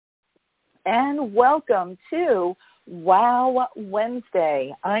and welcome to Wow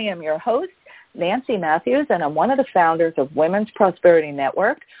Wednesday. I am your host, Nancy Matthews, and I'm one of the founders of Women's Prosperity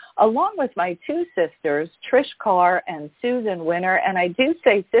Network, along with my two sisters, Trish Carr and Susan Winter. And I do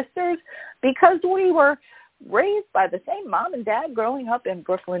say sisters because we were raised by the same mom and dad growing up in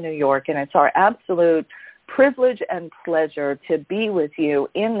Brooklyn, New York, and it's our absolute privilege and pleasure to be with you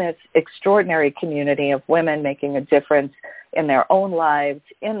in this extraordinary community of women making a difference in their own lives,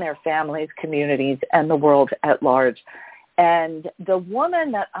 in their families, communities, and the world at large. And the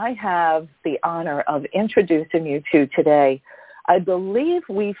woman that I have the honor of introducing you to today, I believe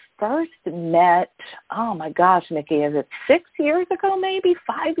we first met, oh my gosh, Nikki, is it 6 years ago, maybe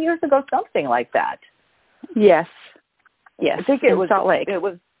 5 years ago, something like that? Yes. I think it was Salt Lake. It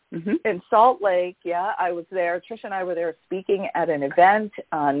was in Salt Lake. Yeah, I was there. Trish and I were there speaking at an event.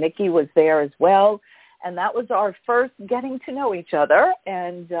 Nikki was there as well. And that was our first getting to know each other.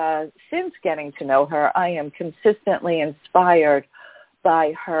 And since getting to know her, I am consistently inspired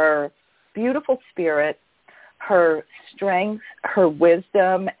by her beautiful spirit, her strength, her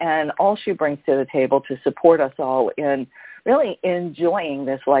wisdom, and all she brings to the table to support us all in really enjoying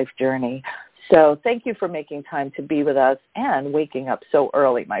this life journey. So thank you for making time to be with us and waking up so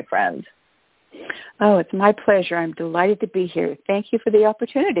early, my friend. Oh, it's my pleasure. I'm delighted to be here. Thank you for the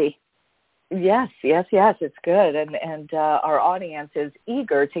opportunity. Yes, it's good. And our audience is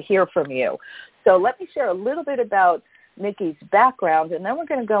eager to hear from you. So let me share a little bit about Nikki's background, and then we're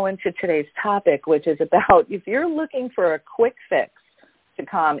going to go into today's topic, which is about if you're looking for a quick fix to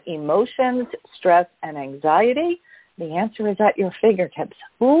calm emotions, stress, and anxiety, the answer is at your fingertips,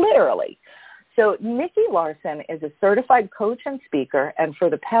 literally. So Nikki Larson is a certified coach and speaker, and for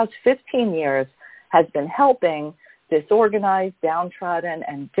the past 15 years has been helping disorganized, downtrodden,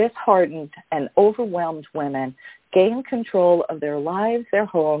 and disheartened and overwhelmed women gain control of their lives, their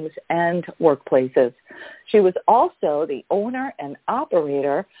homes, and workplaces. She was also the owner and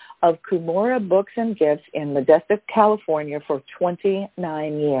operator of Kumura Books and Gifts in Modesto, California for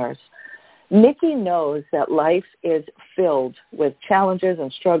 29 years. Nikki knows that life is filled with challenges and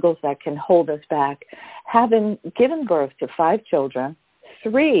struggles that can hold us back. Having given birth to 5 children,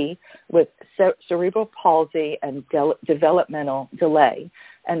 3 with cerebral palsy and developmental delay,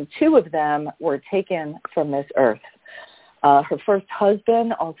 and 2 of them were taken from this earth. Her first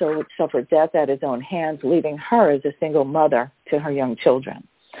husband also suffered death at his own hands, leaving her as a single mother to her young children.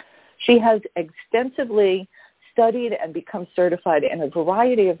 She has extensively studied and become certified in a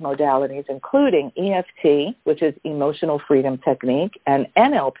variety of modalities, including EFT, which is Emotional Freedom Technique, and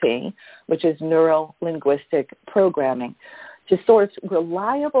NLP, which is Neuro-Linguistic Programming, to source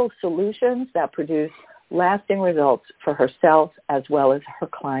reliable solutions that produce lasting results for herself as well as her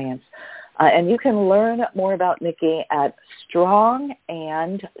clients. And you can learn more about Nikki at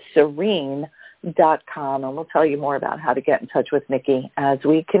strongandserene.com, and we'll tell you more about how to get in touch with Nikki as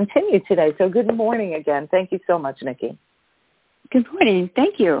we continue today. So good morning again. Thank you so much, Nikki. Good morning.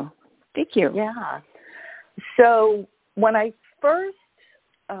 Thank you. Yeah. So when I first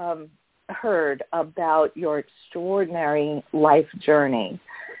heard about your extraordinary life journey,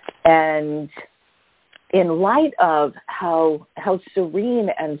 and in light of how serene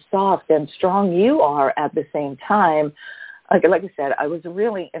and soft and strong you are at the same time, like I said, I was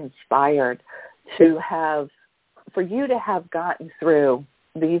really inspired for you to have gotten through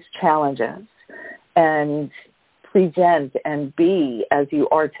these challenges and present and be as you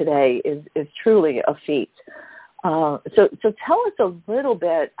are today is truly a feat. So tell us a little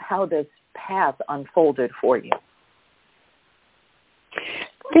bit how this path unfolded for you.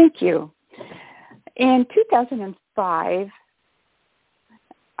 Thank you. In 2005,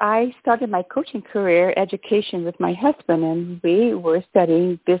 I started my coaching career education with my husband, and we were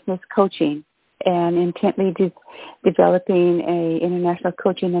studying business coaching and intently developing a international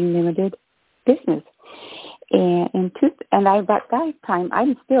coaching unlimited business. And at that time,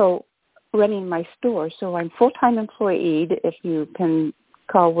 I'm still running my store, so I'm full-time employee, if you can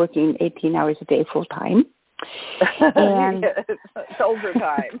call working 18 hours a day full-time. And it's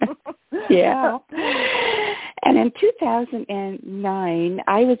overtime. Yeah. And in 2009,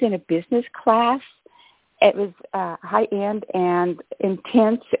 I was in a business class. It was high-end and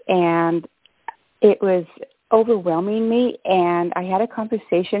intense, and it was overwhelming me. And I had a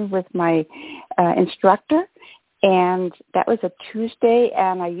conversation with my instructor, and that was a Tuesday,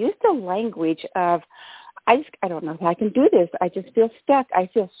 and I used the language of, I don't know if I can do this. I just feel stuck. I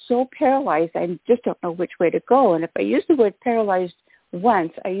feel so paralyzed. I just don't know which way to go. And if I use the word paralyzed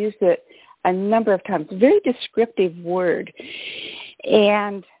once, I used it a number of times. Very descriptive word.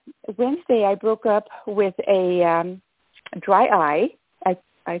 And Wednesday, I broke up with a dry eye.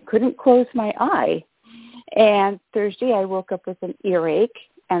 I couldn't close my eye. And Thursday I woke up with an earache,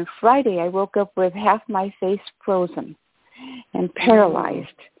 and Friday I woke up with half my face frozen and paralyzed.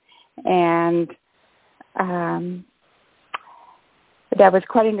 And that was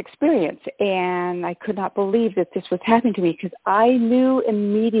quite an experience, and I could not believe that this was happening to me because I knew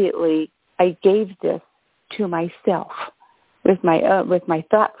immediately I gave this to myself with my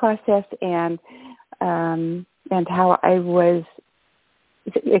thought process and how I was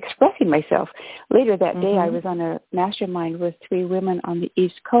expressing myself. Later that day, I was on a mastermind with 3 women on the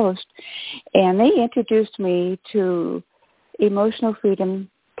East Coast, and they introduced me to emotional freedom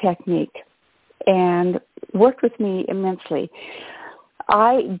technique and worked with me immensely.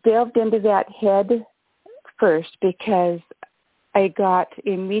 I delved into that head first because I got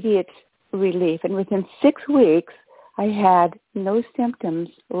immediate relief, and within 6 weeks, I had no symptoms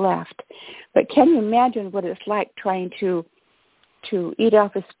left. But can you imagine what it's like trying to eat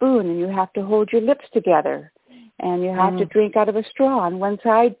off a spoon, and you have to hold your lips together, and you have to drink out of a straw on one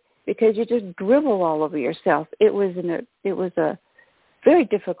side because you just dribble all over yourself. It was a very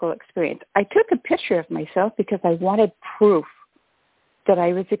difficult experience. I took a picture of myself because I wanted proof that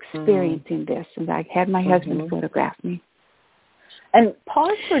I was experiencing this, and I had my husband photograph me. And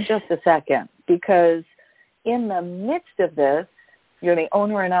pause for just a second, because in the midst of this, you're the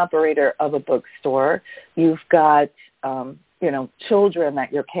owner and operator of a bookstore. You've got, children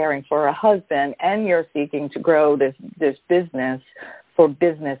that you're caring for, a husband, and you're seeking to grow this business for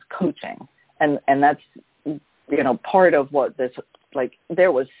business coaching. And that's, part of what this,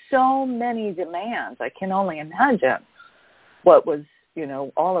 there was so many demands. I can only imagine what was,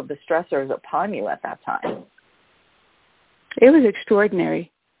 all of the stressors upon you at that time. It was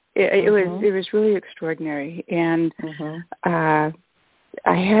extraordinary. It was really extraordinary. And I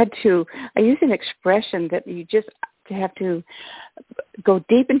used an expression that you just have to go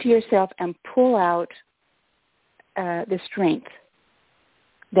deep into yourself and pull out the strength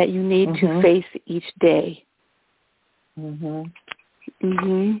that you need to face each day.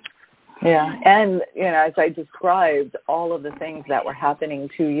 Yeah, and, as I described all of the things that were happening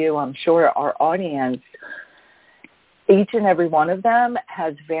to you, I'm sure our audience, each and every one of them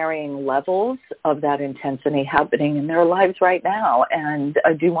has varying levels of that intensity happening in their lives right now. And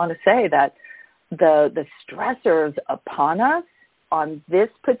I do want to say that the stressors upon us on this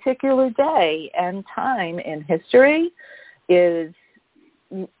particular day and time in history is,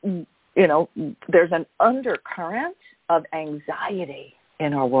 there's an undercurrent of anxiety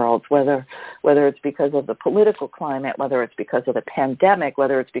in our world, whether it's because of the political climate, whether it's because of the pandemic,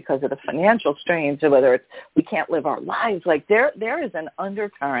 whether it's because of the financial strains, or whether it's we can't live our lives. There is an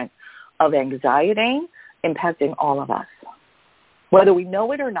undercurrent of anxiety impacting all of us, whether we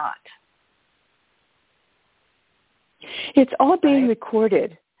know it or not. It's all being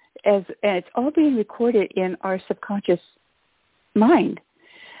recorded it's all being recorded in our subconscious mind.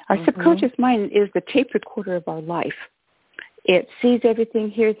 Our subconscious mind is the tape recorder of our life. It sees everything,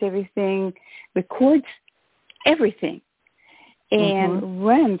 hears everything, records everything, and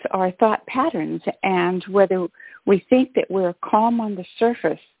runs our thought patterns. And whether we think that we're calm on the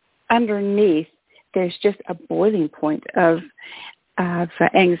surface, underneath, there's just a boiling point of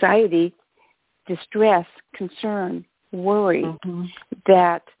anxiety, distress, concern, worry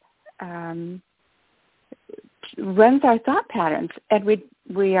that runs our thought patterns, and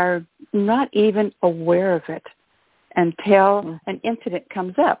we are not even aware of it until an incident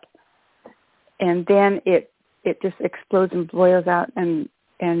comes up, and then it just explodes and boils out and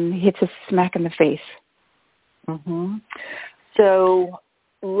hits us smack in the face. So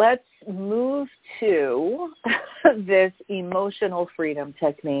let's move to this emotional freedom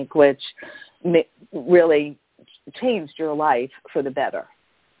technique, which really changed your life for the better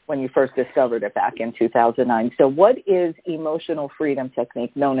when you first discovered it back in 2009. So what is emotional freedom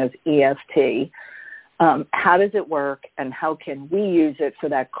technique, known as EFT? How does it work, and how can we use it for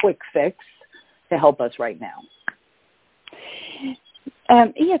that quick fix to help us right now?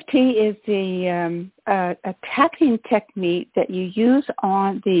 EFT is a tapping technique that you use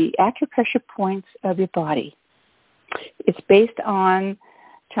on the acupressure points of your body. It's based on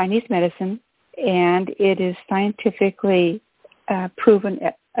Chinese medicine, and it is scientifically proven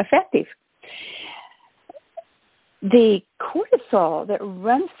effective. The cortisol that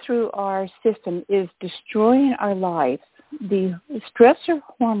runs through our system is destroying our lives. The stressor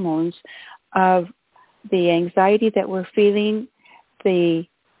hormones of the anxiety that we're feeling, the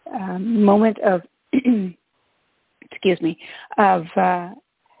moment of, of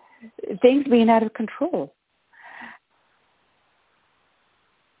things being out of control.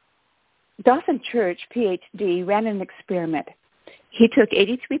 Dawson Church, PhD, ran an experiment. he took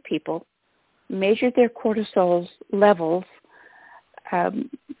 83 people, measured their cortisol levels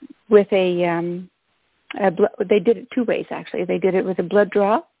with they did it two ways, actually. They did it with a blood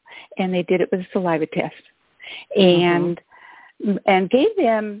draw, and they did it with a saliva test, and gave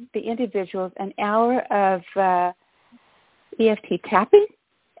them, the individuals, an hour of EFT tapping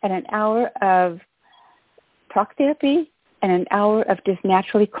and an hour of talk therapy and an hour of just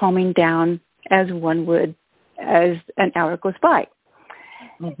naturally calming down as one would as an hour goes by.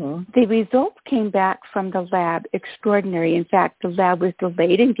 The results came back from the lab extraordinary. In fact, the lab was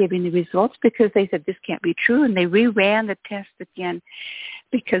delayed in giving the results because they said this can't be true, and they reran the test again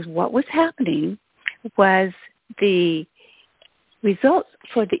because what was happening was the results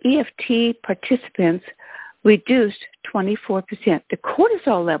for the EFT participants reduced 24%. The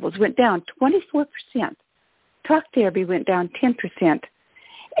cortisol levels went down 24%. Talk therapy went down 10%.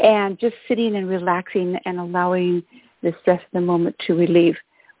 And just sitting and relaxing and allowing the stress of the moment to relieve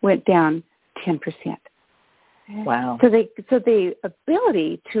went down 10%. Wow. So the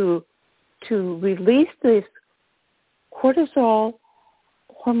ability to release this cortisol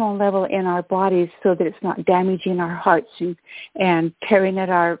hormone level in our bodies so that it's not damaging our hearts and tearing at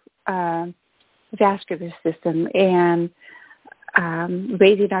our vascular system and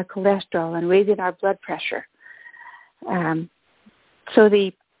raising our cholesterol and raising our blood pressure. So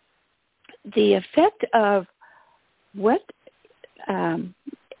the effect of what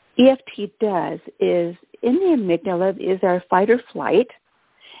EFT does is in the amygdala is our fight or flight,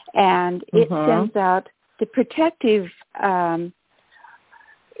 and it sends out the protective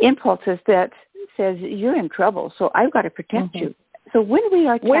impulses that says you're in trouble, so I've got to protect you. So when we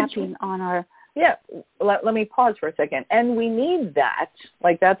are tapping on our... Yeah, let me pause for a second. And we need that.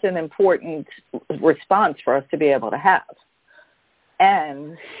 Like, that's an important response for us to be able to have.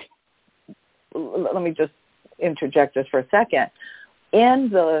 And let me just interject just for a second. In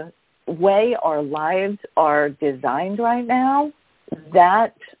the way our lives are designed right now,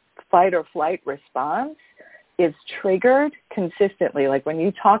 that fight or flight response is triggered consistently. Like when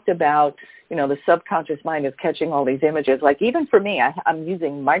you talked about, the subconscious mind is catching all these images. Like even for me, I'm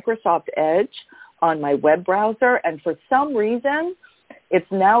using Microsoft Edge on my web browser, and for some reason, it's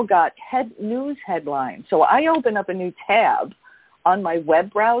now got news headlines. So I open up a new tab on my web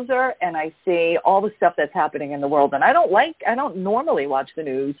browser, and I see all the stuff that's happening in the world. And I don't normally watch the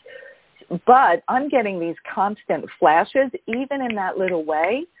news, but I'm getting these constant flashes, even in that little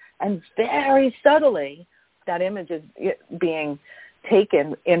way, and very subtly, that image is being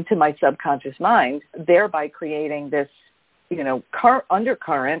taken into my subconscious mind, thereby creating this,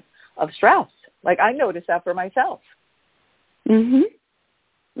 undercurrent of stress. Like I notice that for myself.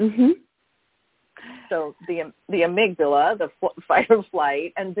 So the amygdala, the fight or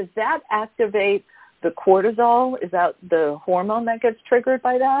flight, and does that activate the cortisol? Is that the hormone that gets triggered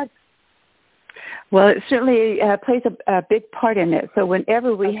by that? Well, it certainly plays a big part in it. So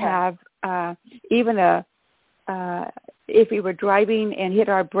whenever we have even if we were driving and hit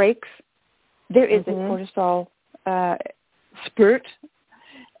our brakes, there is a cortisol spurt.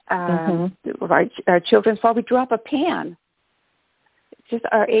 Our children's fall. We drop a pan. It's just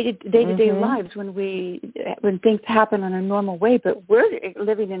our day-to-day lives when things happen in a normal way, but we're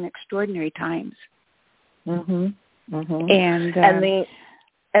living in extraordinary times. And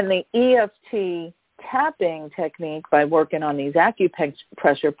the EFT tapping technique, by working on these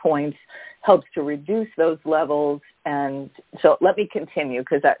acupressure points, helps to reduce those levels. And so let me continue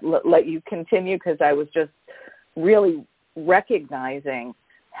because I was just really recognizing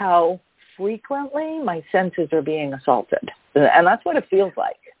how frequently my senses are being assaulted. And that's what it feels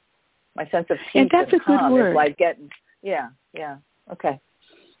like. My sense of peace and calm is like getting, okay.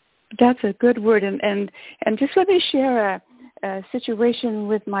 That's a good word. And just let me share a situation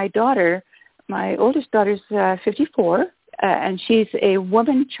with my daughter. My oldest daughter's 54, and she's a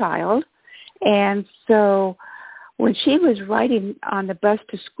woman child. And so when she was riding on the bus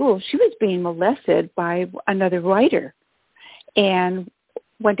to school, she was being molested by another rider. And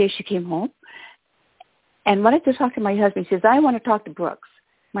one day she came home and wanted to talk to my husband. She says, I want to talk to Brooks.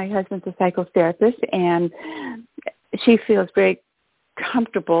 My husband's a psychotherapist, and she feels very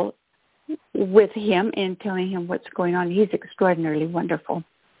comfortable with him in telling him what's going on. He's extraordinarily wonderful.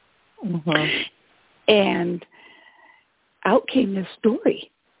 And out came this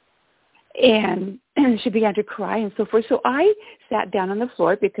story. And she began to cry and so forth. So I sat down on the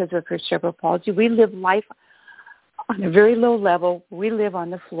floor because of her cerebral palsy. We live life on a very low level. We live on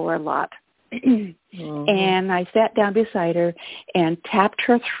the floor a lot. And I sat down beside her and tapped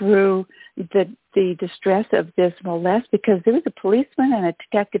her through the distress of this molest, because there was a policeman and a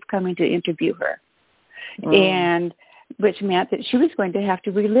detective coming to interview her. And which meant that she was going to have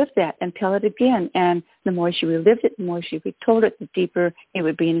to relive that and tell it again. And the more she relived it, the more she retold it, the deeper it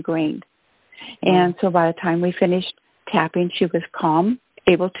would be ingrained. And so by the time we finished tapping, she was calm,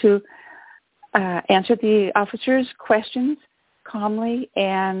 able to answer the officer's questions calmly,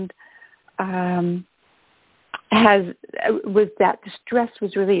 and was that distress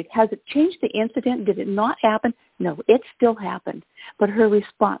was relieved. Has it changed the incident? Did it not happen? No, it still happened, but her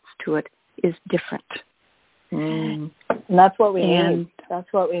response to it is different. And that's what we need.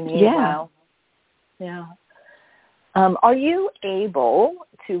 That's what we need. Yeah. Wow. Yeah. Are you able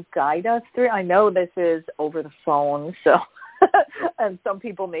to guide us through? I know this is over the phone, so and some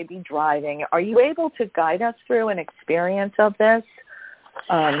people may be driving. Are you able to guide us through an experience of this?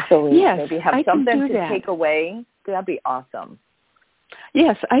 So we maybe have something to take away. That'd be awesome.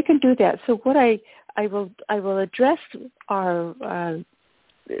 Yes, I can do that. So what I will address our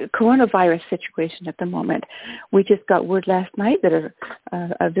coronavirus situation at the moment. We just got word last night that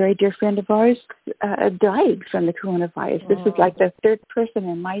a very dear friend of ours died from the coronavirus. This is like the third person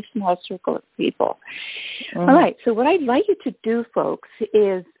in my small circle of people. All right, so what I'd like you to do, folks,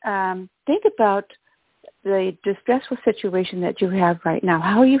 is think about the distressful situation that you have right now.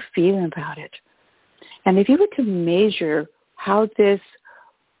 How are you feeling about it? And if you were to measure how this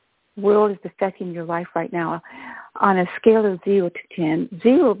world is affecting your life right now on a scale of 0 to 10,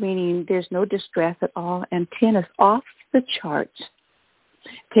 0 meaning there's no distress at all, and 10 is off the charts.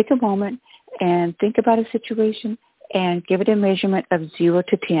 Take a moment and think about a situation and give it a measurement of 0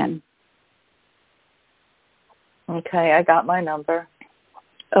 to 10. Okay, I got my number.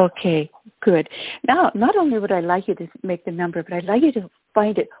 Okay, good. Now, not only would I like you to make the number, but I'd like you to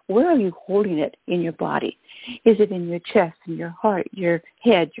find it. Where are you holding it in your body? Is it in your chest, in your heart, your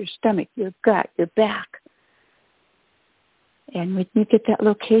head, your stomach, your gut, your back? And when you get that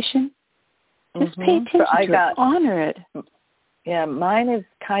location, just pay attention to it. Honor it. Yeah, mine is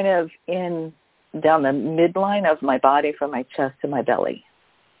kind of down the midline of my body from my chest to my belly.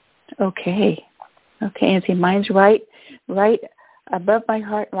 Okay, and see, mine's right above my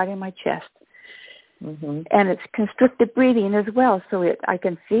heart, right in my chest. And it's constricted breathing as well, so I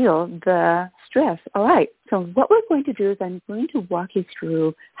can feel the stress. All right, so what we're going to do is I'm going to walk you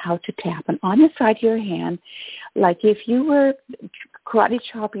through how to tap. And on the side of your hand, like if you were karate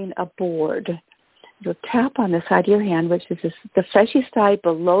chopping a board, you'll tap on the side of your hand, which is the fleshy side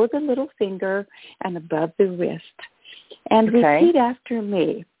below the little finger and above the wrist. And repeat after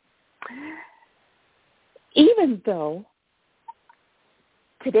me. Even though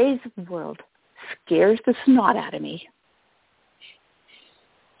today's world scares the snot out of me,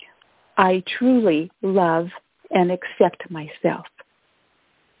 I truly love and accept myself.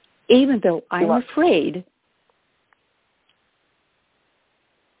 Even though I'm afraid.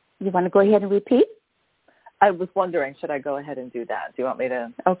 You want to go ahead and repeat? I was wondering, should I go ahead and do that? Do you want me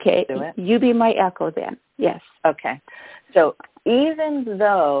to do it? You be my echo then. Yes. Okay. So even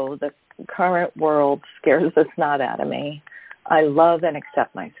though the current world scares the snot out of me, I love and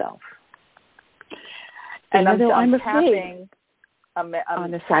accept myself. And I'm afraid. I'm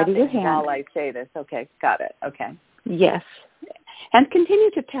on the side of your hand while I say this. Okay, got it. Okay. Yes. And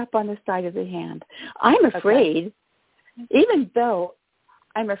continue to tap on the side of the hand. I'm afraid, even though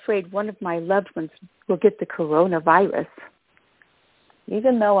I'm afraid one of my loved ones will get the coronavirus.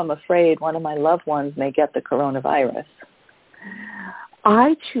 Even though I'm afraid one of my loved ones may get the coronavirus.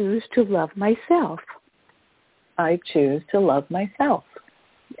 I choose to love myself. I choose to love myself.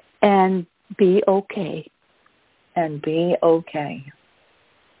 And be okay. And be okay.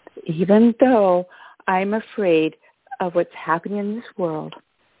 Even though I'm afraid of what's happening in this world.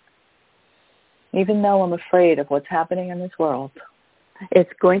 Even though I'm afraid of what's happening in this world.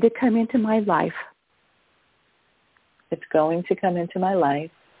 It's going to come into my life. It's going to come into my life.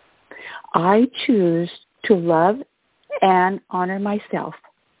 I choose to love and honor myself.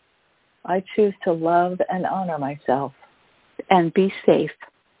 I choose to love and honor myself. And be safe.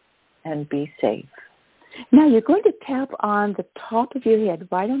 And be safe. Now you're going to tap on the top of your head,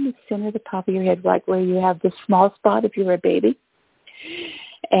 right on the center of the top of your head, right where you have this small spot if you're a baby.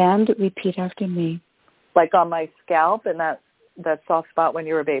 And repeat after me. Like on my scalp and that soft spot when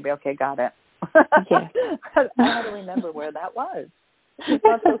you were a baby. Okay, got it. Yes. I had to remember where that was. It's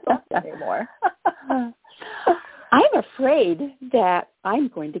not so soft anymore. I'm afraid that I'm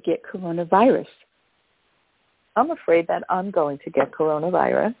going to get coronavirus. I'm afraid that I'm going to get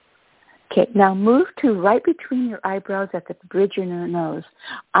coronavirus. Okay, now move to right between your eyebrows at the bridge of your nose.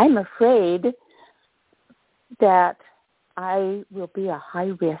 I'm afraid that I will be a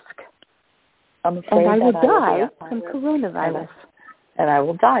high risk. I'm afraid and I will that die from coronavirus. And I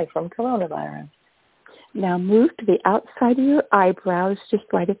will die from coronavirus. Now move to the outside of your eyebrows, just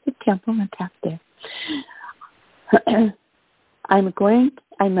right at the temple, and tap there. I'm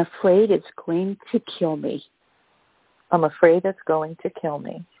afraid it's going to kill me. I'm afraid it's going to kill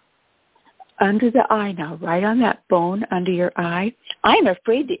me. Under the eye now, right on that bone under your eye. I'm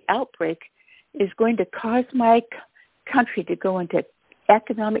afraid the outbreak is going to cause my country to go into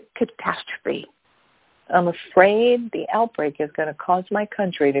economic catastrophe. I'm afraid the outbreak is going to cause my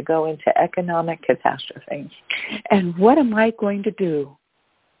country to go into economic catastrophe. And what am I going to do?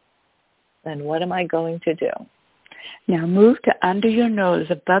 And what am I going to do? Now move to under your nose,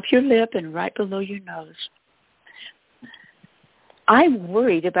 above your lip and right below your nose. I'm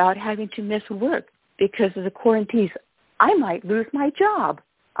worried about having to miss work because of the quarantines. I might lose my job.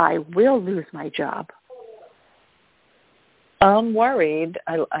 I will lose my job. I'm worried.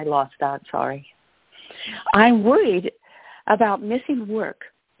 I lost that, sorry. I'm worried about missing work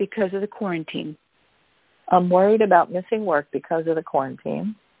because of the quarantine. I'm worried about missing work because of the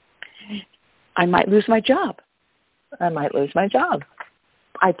quarantine. I might lose my job. I might lose my job.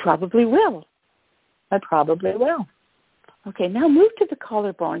 I probably will. I probably will. Okay, now move to the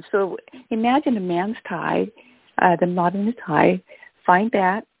collarbone. So imagine a man's tie, the knot in the tie. Find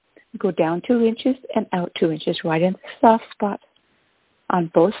that. Go down 2 inches and out 2 inches, right in the soft spot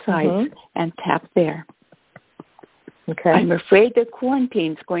on both sides, and tap there. Okay. I'm afraid the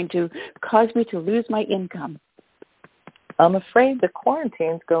quarantine is going to cause me to lose my income. I'm afraid the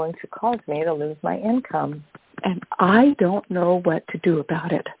quarantine is going to cause me to lose my income. And I don't know what to do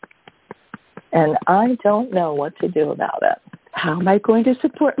about it. And I don't know what to do about it. How am I going to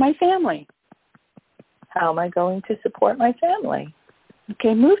support my family? How am I going to support my family?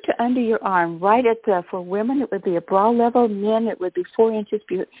 Okay, move to under your arm. Right at the, for women, it would be a bra level. Men, it would be 4 inches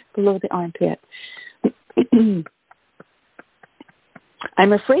below the armpit.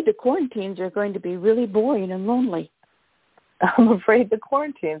 I'm afraid the quarantines are going to be really boring and lonely. I'm afraid the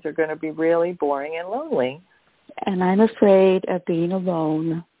quarantines are going to be really boring and lonely. And I'm afraid of being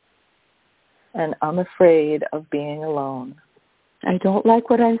alone. And I'm afraid of being alone. I don't like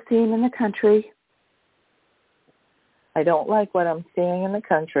what I'm seeing in the country. I don't like what I'm seeing in the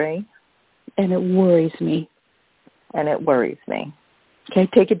country. And it worries me. And it worries me. Okay,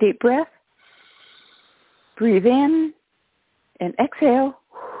 take a deep breath. Breathe in and exhale.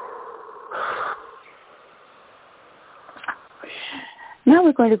 Now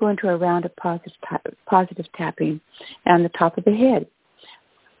we're going to go into a round of positive tapping on the top of the head.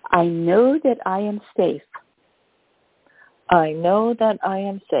 I know that I am safe. I know that I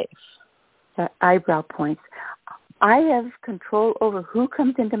am safe. That eyebrow points. I have control over who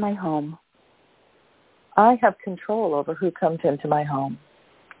comes into my home. I have control over who comes into my home.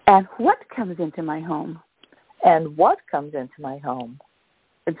 And what comes into my home. And what comes into my home.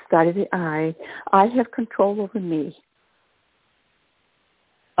 Inside of the eye, I have control over me.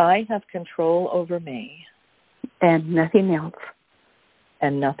 I have control over me. And nothing else.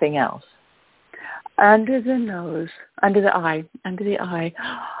 And nothing else. Under the nose, under the eye,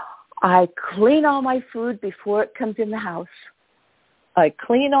 I clean all my food before it comes in the house. I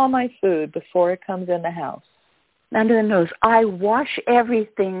clean all my food before it comes in the house. Under the nose, I wash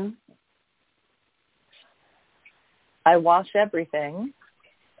everything. I wash everything.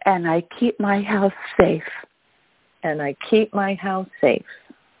 And I keep my house safe. And I keep my house safe.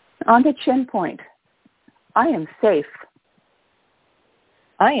 On the chin point, I am safe.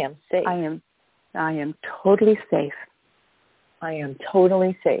 I am safe. I am totally safe. I am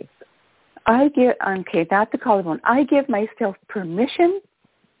totally safe. Okay, not the collarbone. I give myself permission.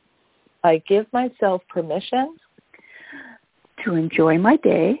 I give myself permission. To enjoy my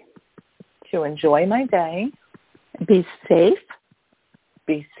day. To enjoy my day. Be safe.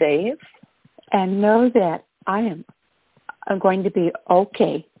 Be safe. And know that I'm going to be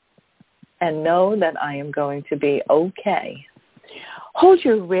okay. And know that I am going to be okay. Hold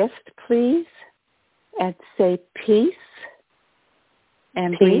your wrist, please, and say peace.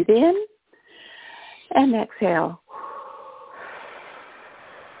 And peace. Breathe in and exhale.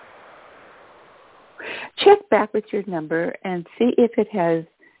 Check back with your number and see if it has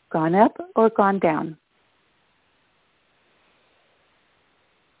gone up or gone down.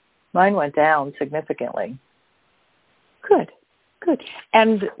 Mine went down significantly. Good.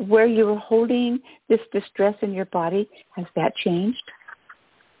 And where you were holding this distress in your body, has that changed?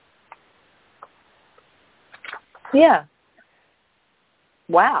 Yeah.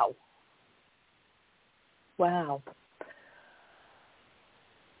 Wow.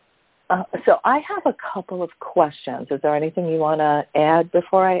 So I have a couple of questions. Is there anything you want to add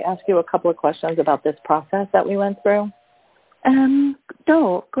before I ask you a couple of questions about this process that we went through?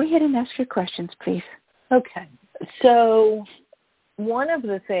 No. Go ahead and ask your questions, please. Okay. So one of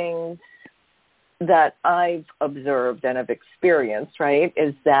the things that I've observed and have experienced, right,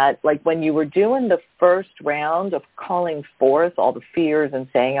 is that like when you were doing the first round of calling forth all the fears and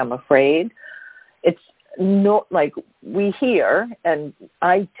saying, I'm afraid, it's not like we hear, and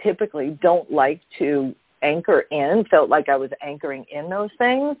I typically don't like to anchor in, felt like I was anchoring in those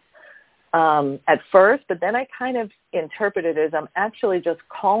things at first, but then I kind of interpret it as I'm actually just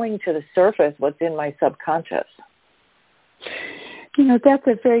calling to the surface what's in my subconscious. You know, that's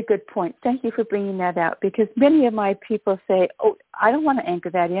a very good point. Thank you for bringing that out, because many of my people say, oh, I don't want to anchor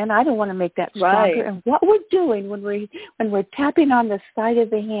that in. I don't want to make that stronger. Right. And what we're doing when we're tapping on the side of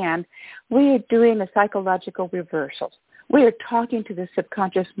the hand, we are doing a psychological reversal. We are talking to the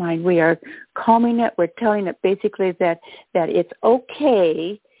subconscious mind. We are calming it. We're telling it basically that it's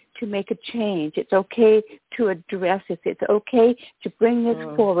okay to make a change. It's okay to address it. It's okay to bring this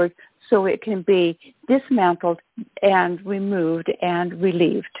forward so it can be dismantled and removed and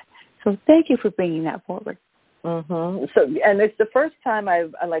relieved. So thank you for bringing that forward. Mm-hmm. So, and it's the first time I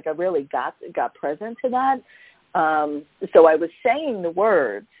really got present to that. So I was saying the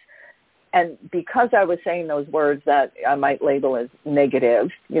words, and because I was saying those words that I might label as negative,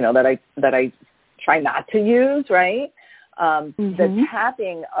 you know, that I try not to use, right? The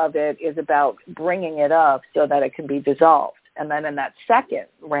tapping of it is about bringing it up so that it can be dissolved. And then in that second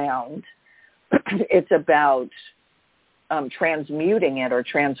round, it's about transmuting it or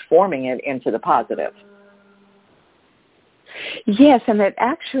transforming it into the positive. Yes, and it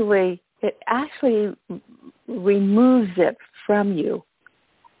actually removes it from you.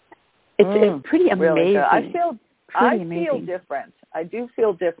 It's pretty amazing. Really good. I feel different. I do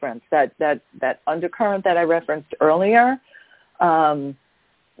feel different. That undercurrent that I referenced earlier,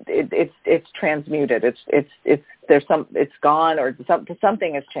 it's transmuted. It's gone, or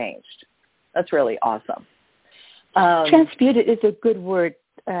something has changed. That's really awesome. Transmuted is a good word,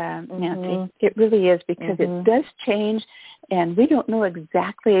 Nancy. It really is, because it does change, and we don't know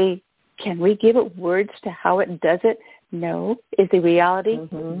exactly. Can we give it words to how it does it? No. Is the reality?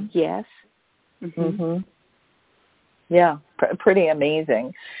 Yes. Yeah, pretty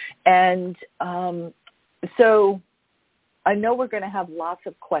amazing. And so I know we're going to have lots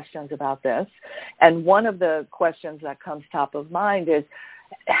of questions about this. And one of the questions that comes top of mind is,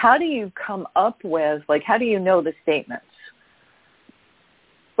 how do you come up with, like, how do you know the statements?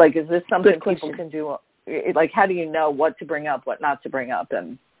 Like, is this something people can do? Like, how do you know what to bring up, what not to bring up?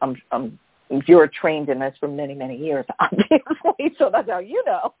 And you're trained in this for many, many years, obviously, so that's how you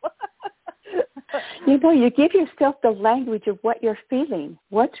know. You know, you give yourself the language of what you're feeling,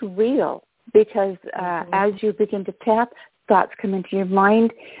 what's real, because as you begin to tap, thoughts come into your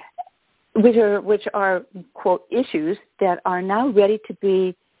mind, which are, quote, issues that are now ready to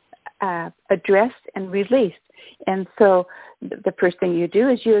be addressed and released. And so the first thing you do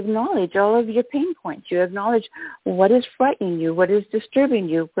is you acknowledge all of your pain points. You acknowledge what is frightening you, what is disturbing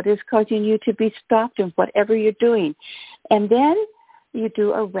you, what is causing you to be stopped in whatever you're doing. And then you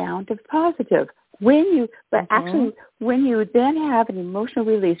do a round of positive. Actually, when you then have an emotional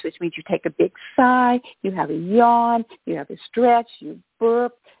release, which means you take a big sigh, you have a yawn, you have a stretch, you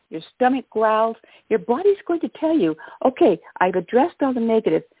burp, your stomach growls, your body's going to tell you, okay, I've addressed all the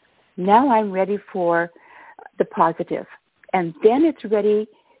negative. Now I'm ready for the positive. And then it's ready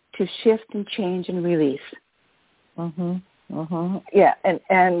to shift and change and release. Yeah,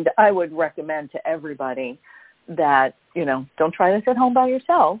 and I would recommend to everybody that, you know, don't try this at home by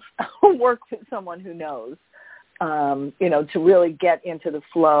yourself. Work with someone who knows, you know, to really get into the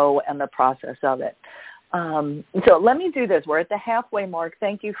flow and the process of it. So let me do this. We're at the halfway mark.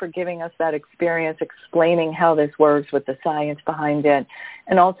 Thank you for giving us that experience, explaining how this works with the science behind it,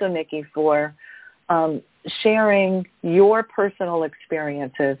 and also, Nikki, for sharing your personal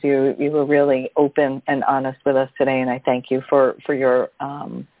experiences. You were really open and honest with us today, and I thank you for your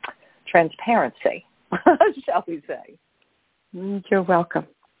transparency, shall we say. You're welcome.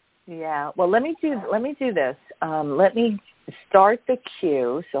 Yeah. Well, let me do this. Let me start the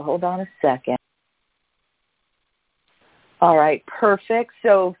cue. So hold on a second. All right. Perfect.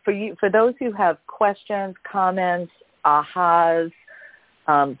 So for those who have questions, comments, ahas,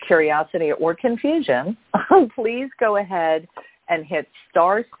 curiosity, or confusion, please go ahead and hit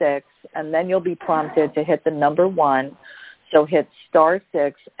 *6, and then you'll be prompted to hit the number 1. So hit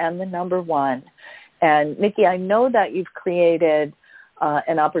 *6 and the number 1. And Nikki, I know that you've created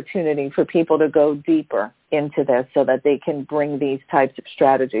an opportunity for people to go deeper into this so that they can bring these types of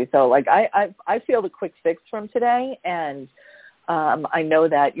strategies. So like I feel the quick fix from today, and I know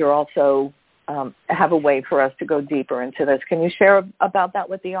that you're also have a way for us to go deeper into this. Can you share about that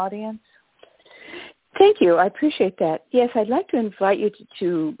with the audience? Thank you. I appreciate that. Yes, I'd like to invite you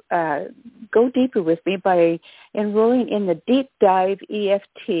to go deeper with me by enrolling in the Deep Dive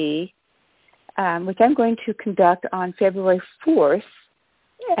EFT, which I'm going to conduct on February 4th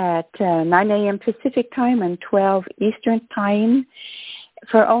at 9 a.m. Pacific Time and 12 Eastern Time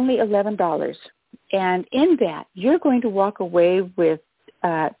for only $11. And in that, you're going to walk away with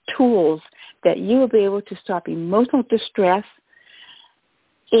tools that you will be able to stop emotional distress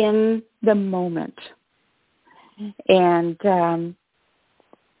in the moment. And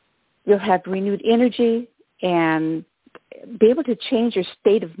you'll have renewed energy and be able to change your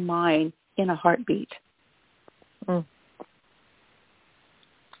state of mind in a heartbeat. Mm.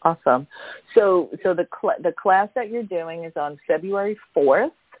 Awesome. So the class that you're doing is on February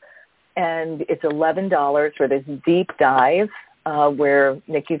 4th, and it's $11 for this deep dive where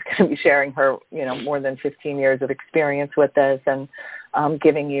Nikki's going to be sharing her, more than 15 years of experience with this and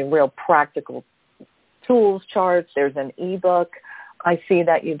giving you real practical tools, charts. There's an ebook I see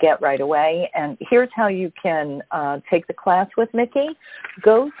that you get right away. And here's how you can take the class with Nikki.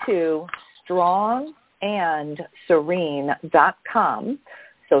 Go to strongandserene.com.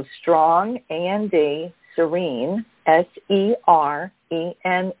 So strong, A-N-D, serene, SERENE.com,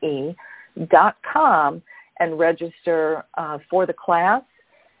 and register for the class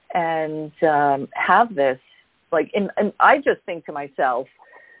and have this. And I just think to myself,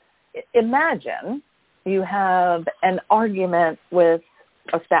 imagine you have an argument with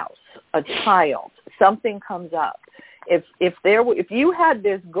a spouse, a child, something comes up. If you had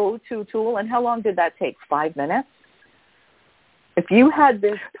this go-to tool, and how long did that take? 5 minutes? If you had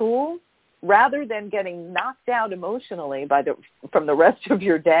this tool, rather than getting knocked out emotionally from the rest of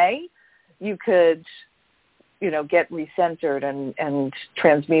your day, you could, get recentered and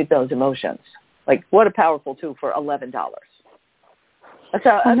transmute those emotions. What a powerful tool for $11. Not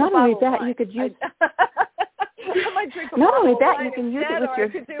only that, you could use. Not only that, you can use it with your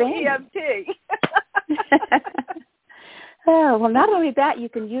family. Not only that, you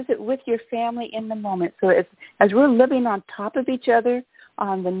can use it with your family in the moment. So as we're living on top of each other,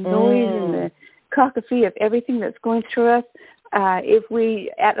 on the noise and the cacophony of everything that's going through us, if we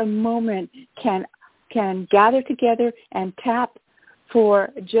at a moment can gather together and tap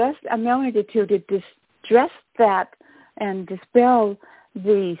for just a moment or two to distress that and dispel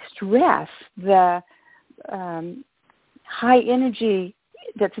the stress, the high energy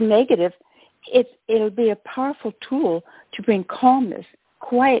that's negative, it'll be a powerful tool to bring calmness,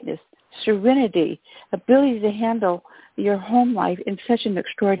 quietness, serenity, ability to handle your home life in such an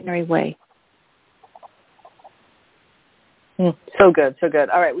extraordinary way. So good, so good.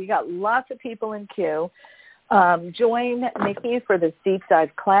 All right, we got lots of people in queue. Join Nikki for this deep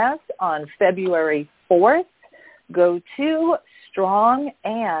dive class on February 4th. Go to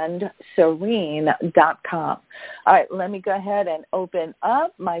strongandserene.com. All right, let me go ahead and open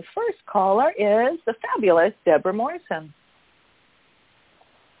up. My first caller is the fabulous Deborah Morrison.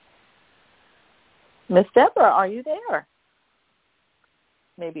 Miss Deborah, are you there?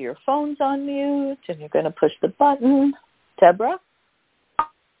 Maybe your phone's on mute and you're going to push the button. Deborah?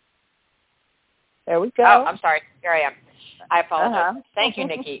 There we go. Oh, I'm sorry. Here I am. I apologize. Thank you,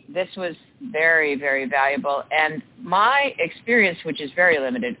 Nikki. This was very, very valuable. And my experience, which is very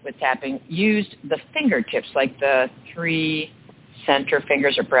limited with tapping, used the fingertips, like the 3 center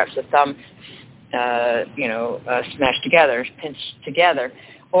fingers or perhaps the thumb, smashed together, pinched together.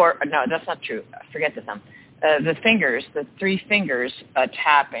 Or, no, that's not true. Forget the thumb. The fingers, the 3 fingers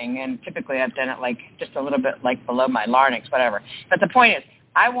tapping, and typically I've done it just a little bit below my larynx, whatever. But the point is,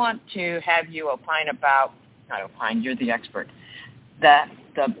 I want to have you opine about, not opine, you're the expert, the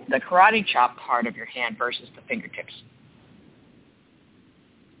karate chop part of your hand versus the fingertips.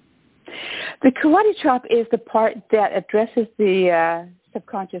 The karate chop is the part that addresses the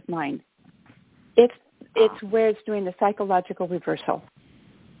subconscious mind. It's where it's doing the psychological reversal.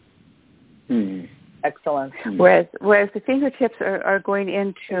 Excellent. Whereas the fingertips are going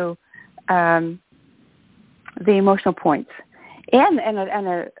into the emotional points. And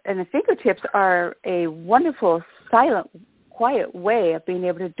the fingertips are a wonderful, silent, quiet way of being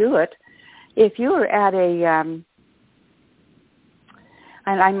able to do it. If you were at and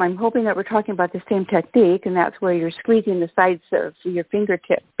I'm hoping that we're talking about the same technique, and that's where you're squeezing the sides of your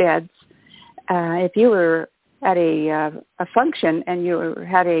fingertip beds. If you were at a function and you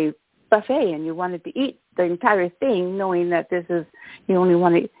had a buffet and you wanted to eat the entire thing, knowing that you only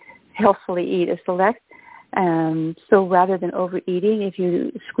want to healthfully eat a select. So rather than overeating, if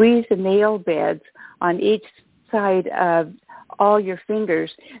you squeeze the nail beds on each side of all your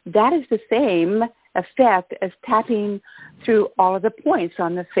fingers, that is the same effect as tapping through all of the points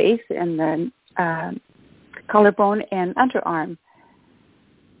on the face and the collarbone and underarm.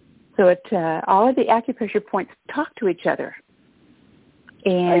 So all of the acupressure points talk to each other.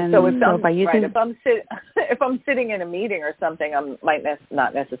 And right, by using if I'm sitting in a meeting or something, I might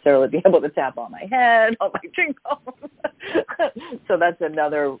not necessarily be able to tap on my head, on my cheekbone. So that's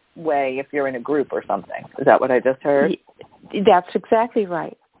another way if you're in a group or something. Is that what I just heard? That's exactly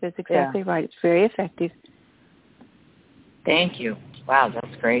right. That's exactly right. It's very effective. Thank you. Wow,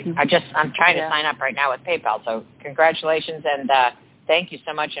 that's great. I'm trying to sign up right now with PayPal, so congratulations and thank you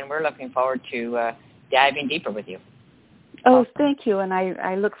so much, and we're looking forward to diving deeper with you. Oh, thank you, and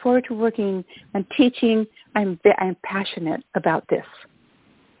I look forward to working and teaching. I'm passionate about this.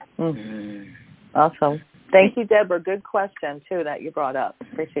 Mm-hmm. Awesome. Thank you, Deborah. Good question, too, that you brought up.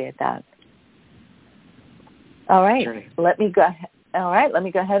 Appreciate that. All right. Sure. Let me go ahead.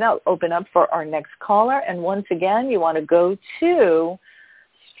 I'll open up for our next caller. And once again, you want to go to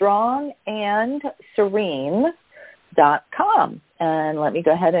strongandserene.com. And let me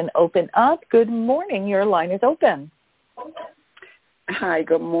go ahead and open up. Good morning. Your line is open. Hi,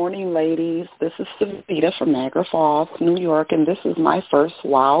 good morning, ladies. This is Savita from Niagara Falls, New York, and this is my first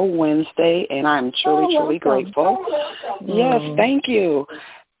Wow Wednesday, and I'm truly grateful. Yes, thank you.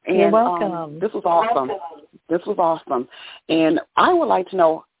 And, you're welcome. This was awesome. And I would like to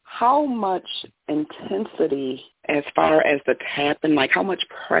know how much intensity as far as the tapping, like how much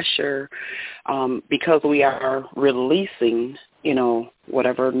pressure, because we are releasing,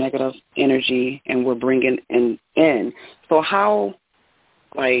 whatever negative energy and we're bringing in. So how,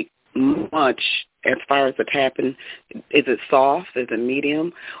 much as far as the tapping, is it soft, is it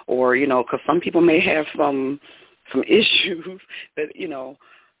medium, or, because some people may have some issues that,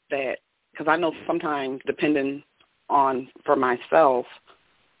 because I know sometimes depending on, for myself,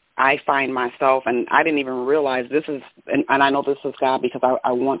 I find myself, and I didn't even realize this is, and I know this is God because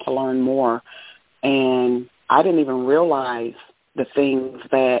I want to learn more, and I didn't even realize the things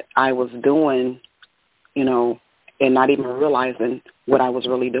that I was doing, and not even realizing what I was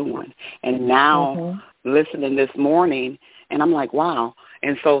really doing. And now listening this morning, and I'm like, wow.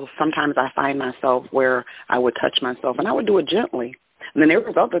 And so sometimes I find myself where I would touch myself, and I would do it gently. And then there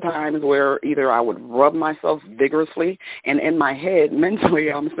was other times where either I would rub myself vigorously, and in my head,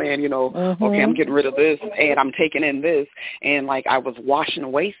 mentally, I'm saying, okay, I'm getting rid of this, and I'm taking in this, and, I was washing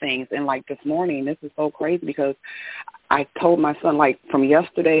away things. And, this morning, this is so crazy because I told my son, from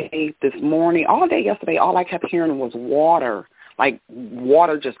yesterday, this morning, all day yesterday, all I kept hearing was water,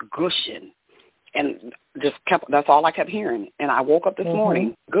 water just gushing. And that's all I kept hearing. And I woke up this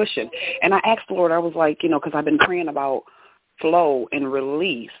morning, gushing. And I asked the Lord, I was like, because I've been praying about flow and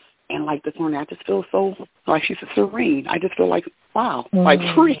release. And this morning, I just feel so, like she said, serene. I just feel wow,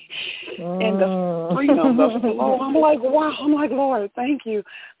 free. And the freedom, the flow. I'm like, wow. I'm like, Lord, thank you.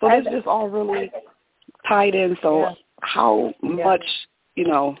 So it's just all really tied in. So how much,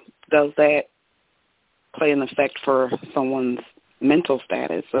 does that play an effect for someone's mental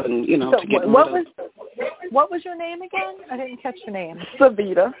status and, so to get what was your name again? I didn't catch your name.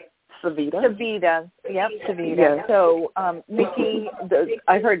 Savita. Yep, Savita. Yes. So, Nikki,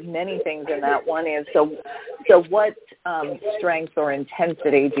 I heard many things in that. One is, so what strength or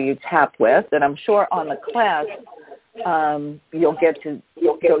intensity do you tap with? And I'm sure on the class, you'll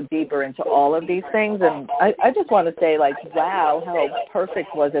go deeper into all of these things. And I just want to say, wow, how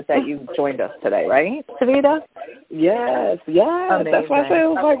perfect was it that you joined us today, right, Savita? Yes. Amazing. That's why I say it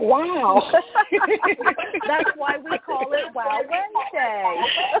was wow. That's why we call it Wow Wednesday.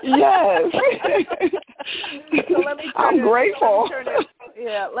 Yes. So I'm grateful.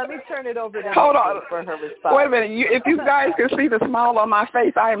 Let me turn it over to Hold Nikki on. for her response. Wait a minute. If you guys can see the smile on my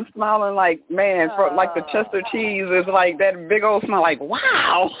face, I am smiling the Chester cheese is that big old smile,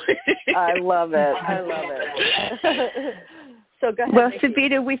 wow. I love it. So go ahead. Well, Nikki.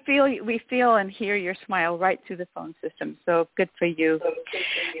 Savita, we feel and hear your smile right through the phone system. So good for you.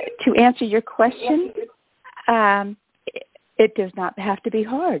 To answer your question, it does not have to be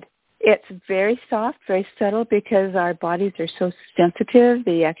hard. It's very soft, very subtle, because our bodies are so sensitive.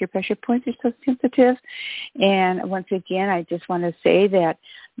 The acupressure points are so sensitive. And once again, I just want to say that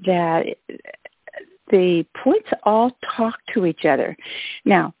the points all talk to each other.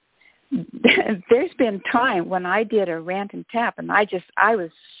 Now, there's been time when I did a rant and tap, and I was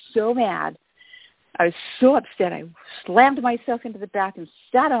so mad. I was so upset. I slammed myself into the bathroom,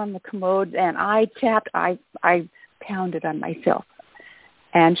 sat on the commode, and I tapped. I pounded on myself.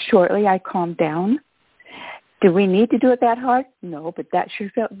 And shortly I calmed down. Do we need to do it that hard? No, but that sure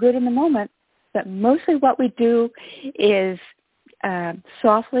felt good in the moment. But mostly what we do is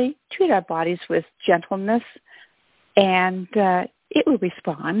softly treat our bodies with gentleness, and it will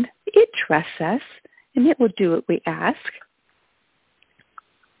respond. It trusts us. and it will do what we ask.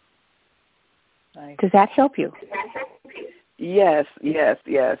 Nice. Does that help you? Yes.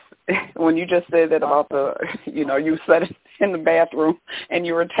 When you just said that about you said it in the bathroom and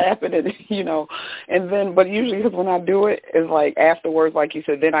you were tapping it, and then, but usually because when I do it, it's like afterwards, like you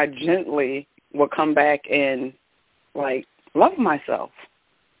said, then I gently will come back and like love myself.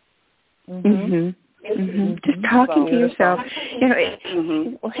 Just talking to yourself.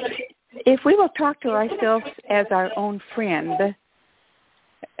 If we will talk to ourselves as our own friend,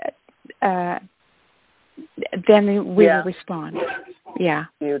 then we will respond. Yeah.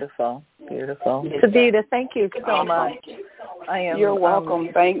 Beautiful. Savita, thank you so much. I am. You're welcome.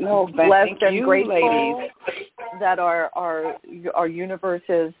 Thank blessed and you, grateful ladies, that our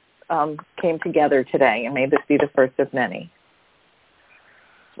universes came together today, and may this be the first of many.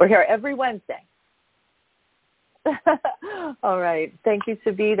 We're here every Wednesday. All right. Thank you,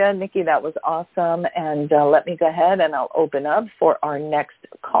 Savita. Nikki, that was awesome. And let me go ahead and I'll open up for our next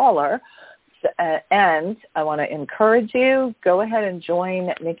caller. And I want to encourage you, go ahead and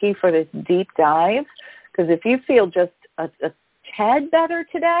join Nikki for this deep dive, because if you feel just a tad better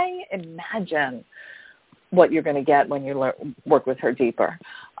today, imagine what you're going to get when you work with her deeper.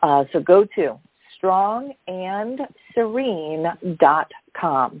 So go to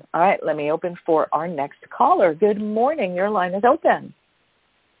strongandserene.com. All right, let me open for our next caller. Good morning. Your line is open.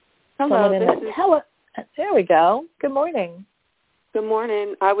 Hello. There we go. Good morning. Good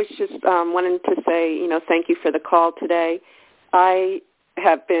morning. I was just wanting to say, thank you for the call today. I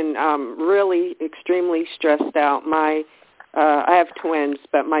have been really extremely stressed out. I have twins,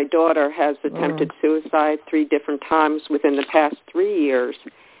 but my daughter has attempted suicide 3 different times within the past 3 years.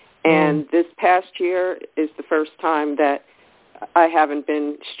 And this past year is the first time that I haven't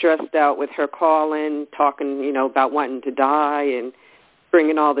been stressed out with her calling, talking, about wanting to die and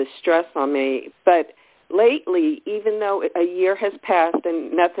bringing all this stress on me. But lately, even though a year has passed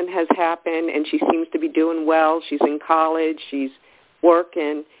and nothing has happened and she seems to be doing well, she's in college, she's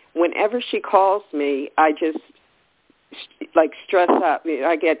working, whenever she calls me, I just, stress up.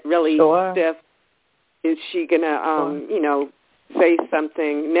 I get really stiff. Is she going to, say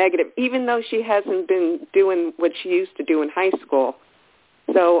something negative, even though she hasn't been doing what she used to do in high school?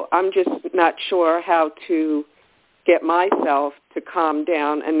 So I'm just not sure how to get myself to calm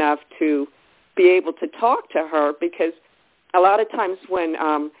down enough to be able to talk to her, because a lot of times when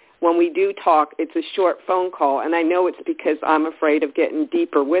we do talk, it's a short phone call, and I know it's because I'm afraid of getting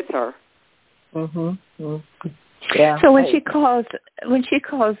deeper with her. Yeah. So when she calls, then she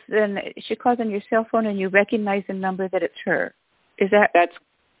calls on your cell phone, and you recognize the number that it's her. Is that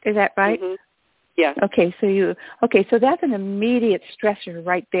right? Mm-hmm. Yes. Okay. So that's an immediate stressor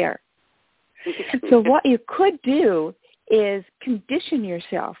right there. So what you could do is condition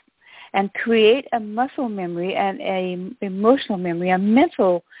yourself and create a muscle memory and a emotional memory, a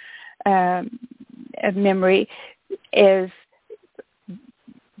mental memory is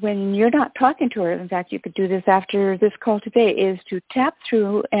when you're not talking to her. In fact, you could do this after this call today, is to tap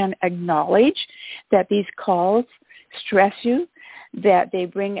through and acknowledge that these calls stress you, that they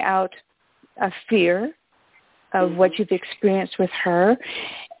bring out a fear of what you've experienced with her.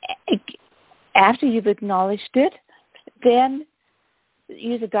 After you've acknowledged it, then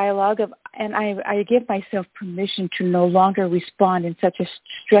use a dialogue of, and I give myself permission to no longer respond in such a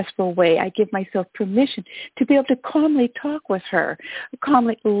stressful way. I give myself permission to be able to calmly talk with her,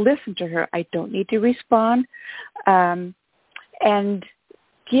 calmly listen to her. I don't need to respond, and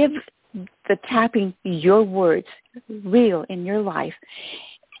give the tapping your words real in your life,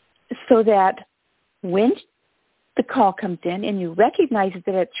 so that when the call comes in and you recognize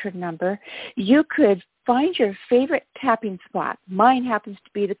that it's her number, you could find your favorite tapping spot. Mine happens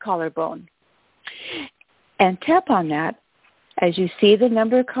to be the collarbone. And tap on that. As you see the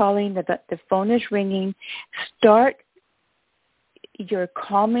number calling, the phone is ringing, start your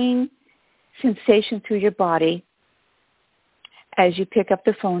calming sensation through your body as you pick up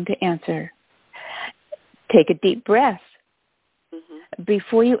the phone to answer. Take a deep breath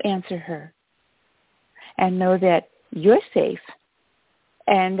before you answer her, and know that you're safe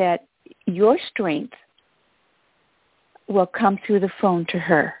and that your strength will come through the phone to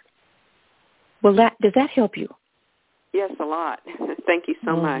her. Does that help you? Yes, a lot. Thank you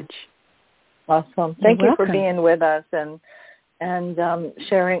so much. Awesome. Thank you for being with us and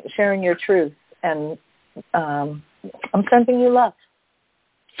sharing your truth. And I'm sending you love.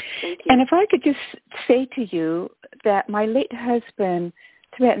 Thank you. And if I could just say to you that my late husband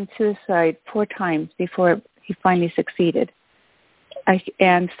threatened suicide 4 times before he finally succeeded.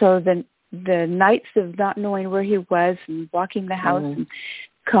 And so the nights of not knowing where he was and walking the house and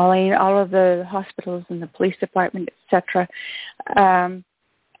calling all of the hospitals and the police department, etc.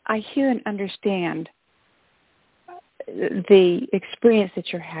 I hear and understand the experience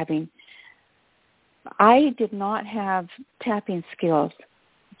that you're having. I did not have tapping skills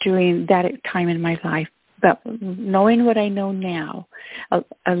during that time in my life, but knowing what I know now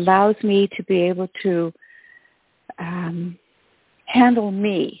allows me to be able to handle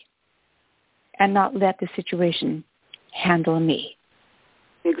me and not let the situation handle me.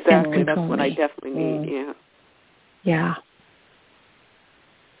 Exactly. That's what I definitely need. Yeah. Yeah.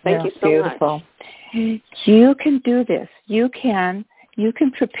 Thank you so beautiful. much. You can do this. You can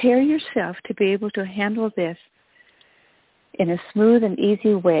prepare yourself to be able to handle this in a smooth and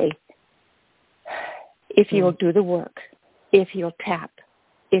easy way if you'll do the work, if you'll tap,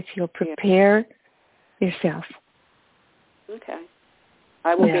 if you'll prepare yourself. Okay.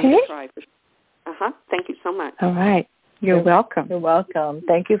 I will give it a try. Thank you so much. All right. You're welcome. You're welcome.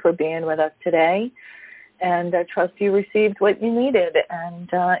 Thank you for being with us today. And I trust you received what you needed, and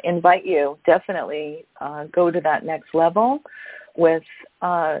invite you definitely go to that next level with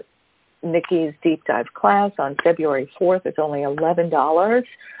Nikki's Deep Dive class on February 4th. It's only $11.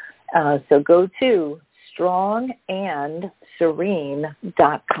 So go to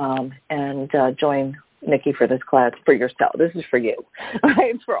strongandserene.com and join Nikki for this class for yourself. This is for you.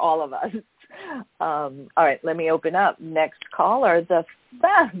 Right? It's for all of us. All right, let me open up. Next caller, the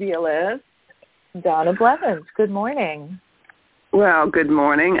fabulous Donna Blevins. Good morning. Well, good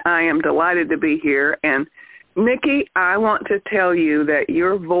morning. I am delighted to be here. And, Nikki, I want to tell you that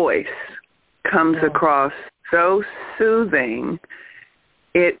your voice comes across so soothing.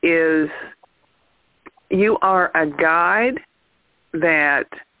 It is, you are a guide that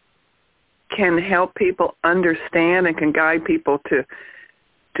can help people understand and can guide people to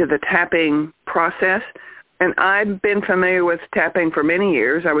the tapping process. And I've been familiar with tapping for many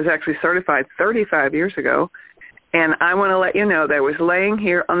years. I was actually certified 35 years ago. And I want to let you know that I was laying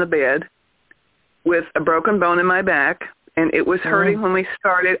here on the bed with a broken bone in my back, and it was hurting when we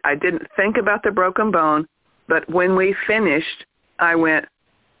started. I didn't think about the broken bone, but when we finished, I went,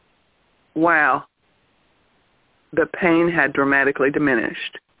 wow, the pain had dramatically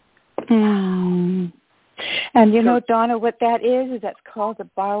diminished. Mm. And you know, Donna, what that is that's called the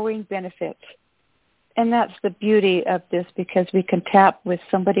borrowing benefit. And that's the beauty of this, because we can tap with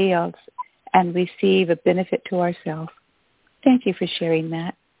somebody else and receive a benefit to ourselves. Thank you for sharing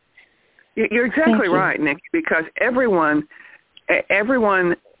that. You're exactly right, Nikki, because everyone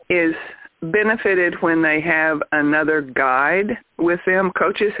is benefited when they have another guide with them.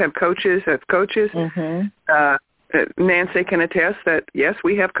 Coaches have coaches have coaches. Mm-hmm. Nancy can attest that, yes,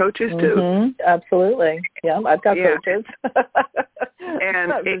 we have coaches too. Mm-hmm. Absolutely. Yeah, I've got coaches.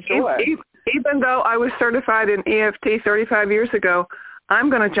 And even though I was certified in EFT 35 years ago, I'm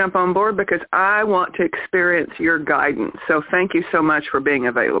going to jump on board because I want to experience your guidance. So thank you so much for being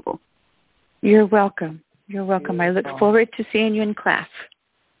available. You're welcome. You're welcome. I look forward to seeing you in class.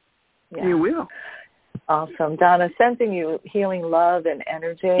 Yeah. You will. Awesome. Donna, sending you healing love and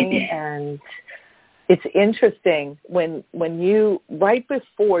energy. And it's interesting when you, right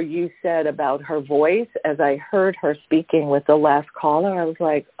before you said about her voice, as I heard her speaking with the last caller, I was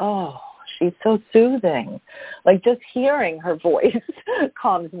like, oh, she's so soothing. Like just hearing her voice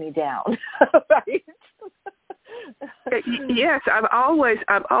calms me down, right? Yes, I've always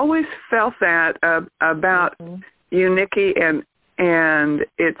felt that about you, Nikki, and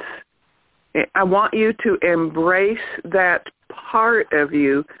it's. I want you to embrace that part of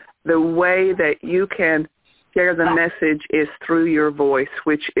you. The way that you can share the message is through your voice,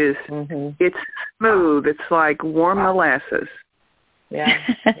 which is it's smooth. It's like warm molasses. Yeah.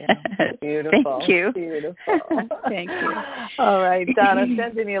 Beautiful. Thank you. Beautiful. Thank you. All right, Donna,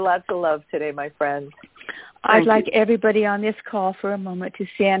 sending you lots of love today, my friend. I'd like everybody on this call for a moment to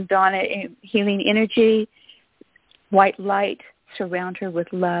send Donna healing energy, white light, surround her with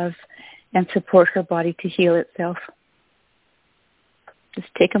love, and support her body to heal itself. Just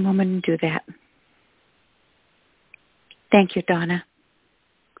take a moment and do that. Thank you, Donna.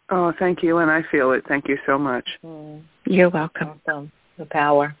 Oh, thank you, and I feel it. Thank you so much. You're welcome. Awesome. The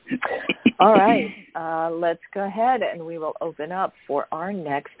power. All right. Let's go ahead, and we will open up for our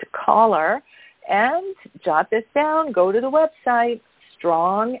next caller. And jot this down. Go to the website,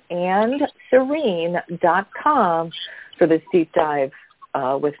 strongandserene.com, for this deep dive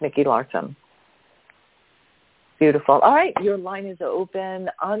with Nikki Larson. Beautiful. All right. Your line is open.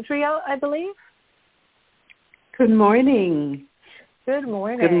 Andrea, I believe? Good morning. Good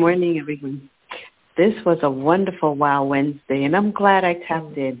morning. Good morning, everyone. This was a wonderful Wow Wednesday, and I'm glad I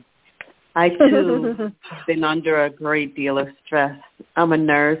tapped in. I, too, have been under a great deal of stress. I'm a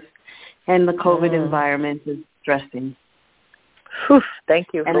nurse, and the COVID environment is stressing. Whew, thank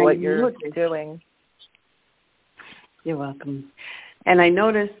you and for what you're doing. You're welcome. And I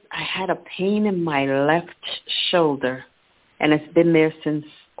noticed I had a pain in my left shoulder, and it's been there since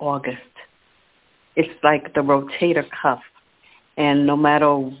August. It's like the rotator cuff, and no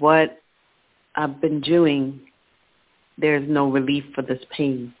matter what I've been doing, there's no relief for this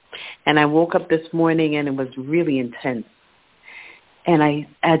pain. And I woke up this morning, and it was really intense. And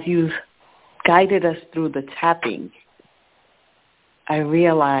as you guided us through the tapping, I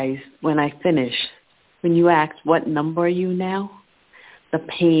realized when I finished, when you asked, what number are you now? The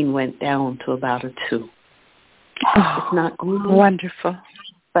pain went down to about a 2. It's not wonderful,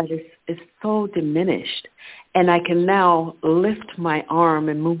 but it's so diminished. And I can now lift my arm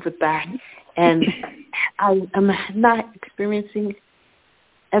and move it back. And I'm not experiencing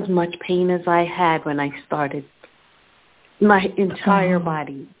as much pain as I had when I started. My entire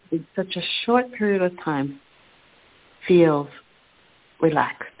body, in such a short period of time, feels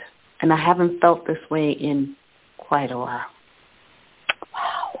relaxed. And I haven't felt this way in quite a while.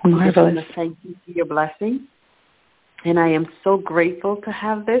 Wow, I just want marvelous. to thank you for your blessing. And I am so grateful to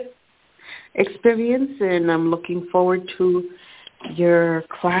have this experience, and I'm looking forward to your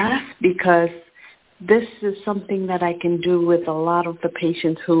class because this is something that I can do with a lot of the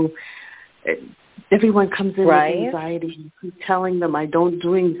patients who, everyone comes in with anxiety. I'm telling them I don't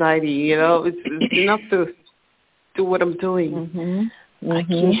do anxiety, it's enough to do what I'm doing. I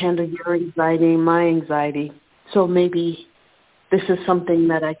can't handle your anxiety, my anxiety. So maybe this is something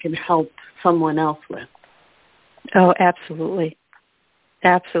that I can help someone else with. Oh, absolutely.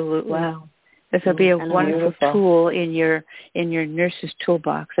 Absolutely. Wow. This will be a wonderful tool in your nurse's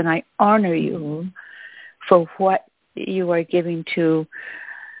toolbox, and I honor you for what you are giving to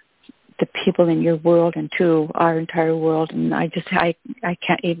the people in your world and to our entire world. And I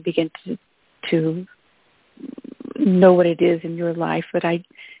can't even begin to know what it is in your life, but I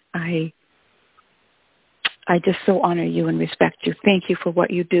just so honor you and respect you. Thank you for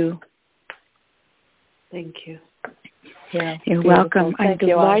what you do. Thank you. Yeah, you're beautiful. welcome. I'm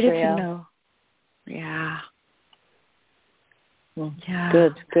delighted to know. Yeah. Yeah.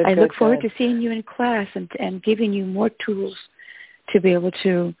 Good. I look forward to seeing you in class and giving you more tools to be able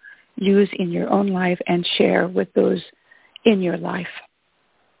to use in your own life and share with those in your life.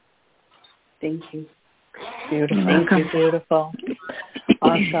 Thank you. Beautiful. Thank you. Beautiful.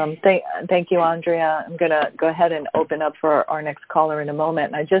 Awesome. Thank you, Andrea. I'm going to go ahead and open up for our next caller in a moment.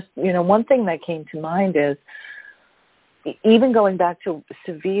 And I just, one thing that came to mind is even going back to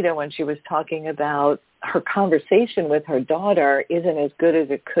Savita when she was talking about her conversation with her daughter isn't as good as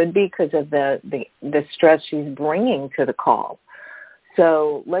it could be because of the stress she's bringing to the call.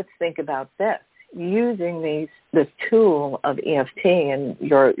 So let's think about this. Using this tool of EFT and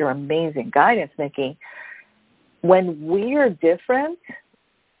your amazing guidance, Nikki, when we're different,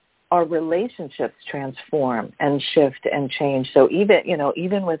 our relationships transform and shift and change. So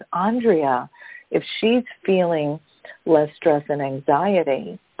even with Andrea, if she's feeling less stress and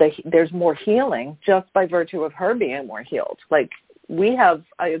anxiety, there's more healing just by virtue of her being more healed. Like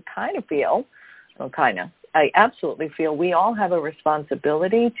I absolutely feel we all have a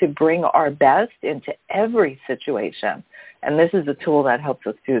responsibility to bring our best into every situation. And this is a tool that helps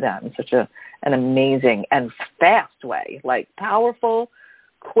us do that in such an amazing and fast way, like powerful,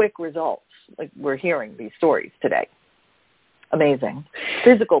 quick results. Like we're hearing these stories today. Amazing.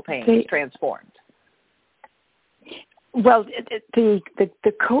 Physical pain transformed. Well, the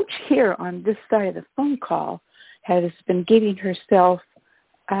coach here on this side of the phone call has been giving herself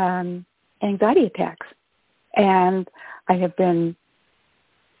anxiety attacks. And I have been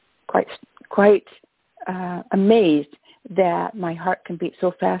quite amazed that my heart can beat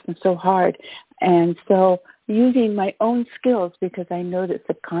so fast and so hard. And so using my own skills, because I know that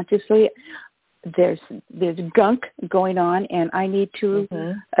subconsciously there's gunk going on, and I need to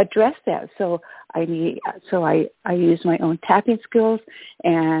address that. So I use my own tapping skills,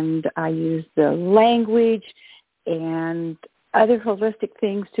 and I use the language and other holistic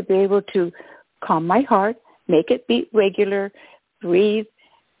things to be able to calm my heart, make it beat regular, breathe,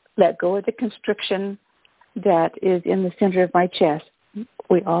 let go of the constriction that is in the center of my chest.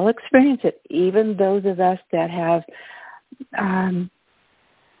 We all experience it, even those of us that have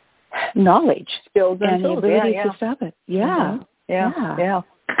knowledge, skills, and the ability to stop it. Yeah.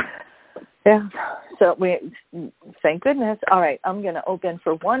 So we, thank goodness. All right, I'm going to open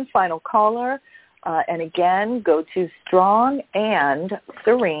for one final caller. And again, go to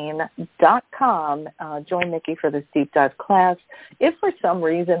strongandserene.com. Join Nikki for this deep dive class. If for some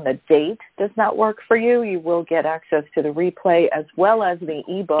reason the date does not work for you, you will get access to the replay as well as the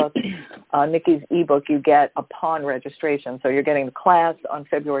ebook, Nikki's ebook you get upon registration. So you're getting the class on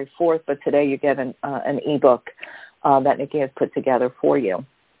February 4th, but today you get an ebook that Nikki has put together for you.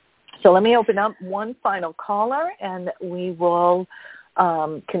 So let me open up one final caller, and we will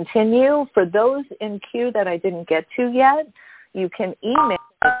continue. For those in queue that I didn't get to yet, you can email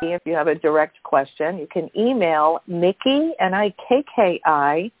Nikki if you have a direct question. You can email Nikki, Nikki,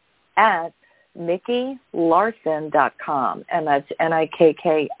 at NikkiLarsen.com, and that's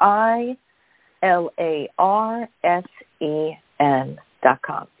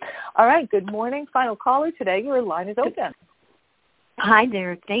NikkiLarsen.com. All right, good morning. Final caller today. Your line is open. Hi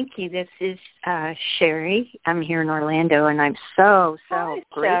there. Thank you. This is Sherry. I'm here in Orlando, and I'm so Hi,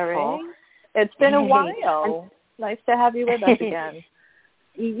 grateful. Sherry. It's been a while. Nice to have you with us again.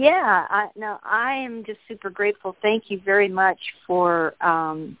 Yeah. I am just super grateful. Thank you very much for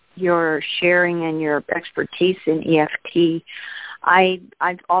your sharing and your expertise in EFT.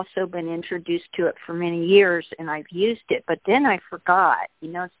 I've also been introduced to it for many years, and I've used it, but then I forgot.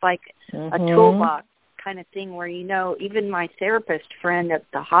 It's like a toolbox kind of thing where, even my therapist friend at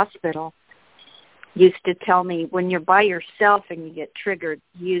the hospital used to tell me, when you're by yourself and you get triggered,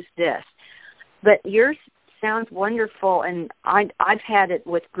 use this. But yours sounds wonderful, and I've had it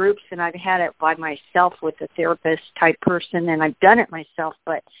with groups, and I've had it by myself with a therapist type person, and I've done it myself.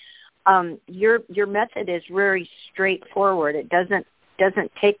 But your method is very straightforward. It doesn't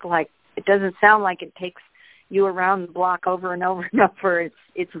sound like it takes you around the block over and over and over.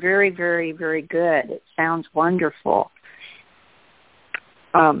 It's very, very, very good. It sounds wonderful.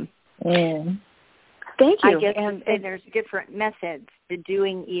 Thank you. I guess and there's different methods to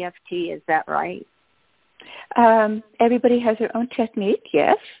doing EFT. Is that right? Everybody has their own technique,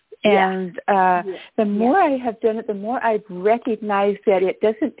 yes. And the more I have done it, the more I've recognized that it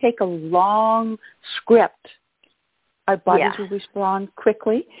doesn't take a long script. Our bodies will respond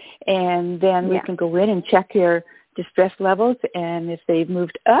quickly, and then we can go in and check your distress levels, and if they've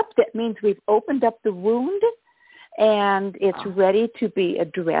moved up, that means we've opened up the wound, and it's ready to be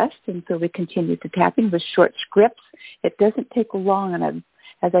addressed, and so we continue to tapping with short scripts. It doesn't take long, and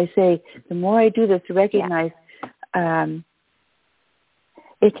as I say, the more I do this, recognize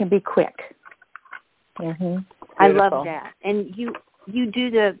it can be quick. I love that. And you do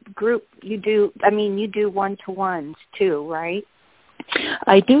the group, you do one-to-ones too, right?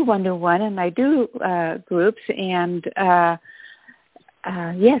 I do one-to-one, and I do groups, and yes,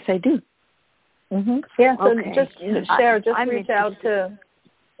 I do. Yeah, so just reach out to,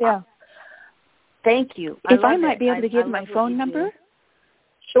 Thank you. If I might be able to give my phone number?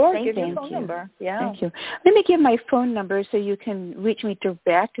 Sure, give your phone number. Yeah. Thank you. Let me give my phone number so you can reach me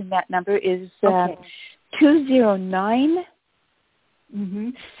direct, and that number is 209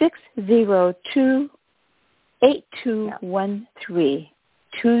 602 8213.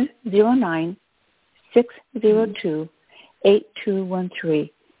 209 602 8213.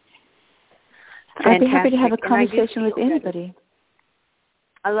 I'd be happy to have a conversation with anybody.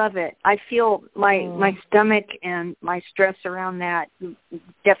 I love it. I feel my stomach and my stress around that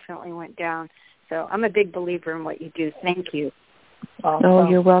definitely went down. So I'm a big believer in what you do. Thank you. Awesome. Oh,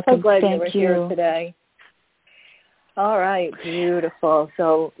 you're welcome. So glad Thank you were here today. All right, beautiful.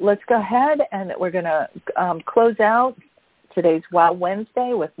 So let's go ahead, and we're going to close out today's Wow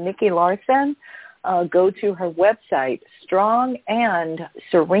Wednesday with Nikki Larsen. Go to her website,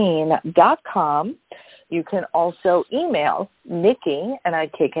 strongandserene.com. You can also email Nikki,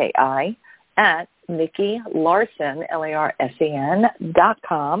 Nikki, at NikkiLarsen,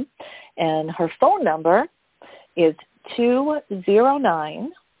 LARSEN.com. And her phone number is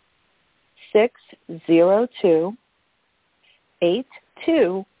 209 602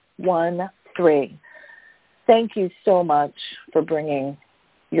 8213. Thank you so much for bringing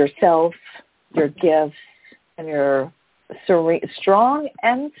yourself, your gifts, and your strong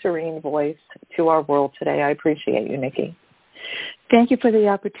and serene voice to our world today. I appreciate you, Nikki. Thank you for the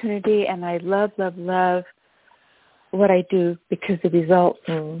opportunity, and I love, love, love what I do because the results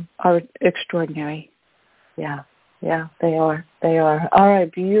are extraordinary. Yeah, they are. They are. All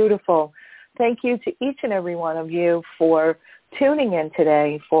right, beautiful. Thank you to each and every one of you for tuning in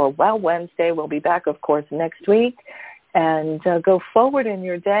today for Wow Wednesday. We'll be back, of course, next week. And go forward in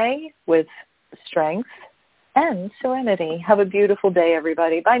your day with strength and serenity. Have a beautiful day,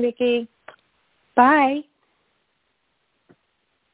 everybody. Bye, Nikki. Bye.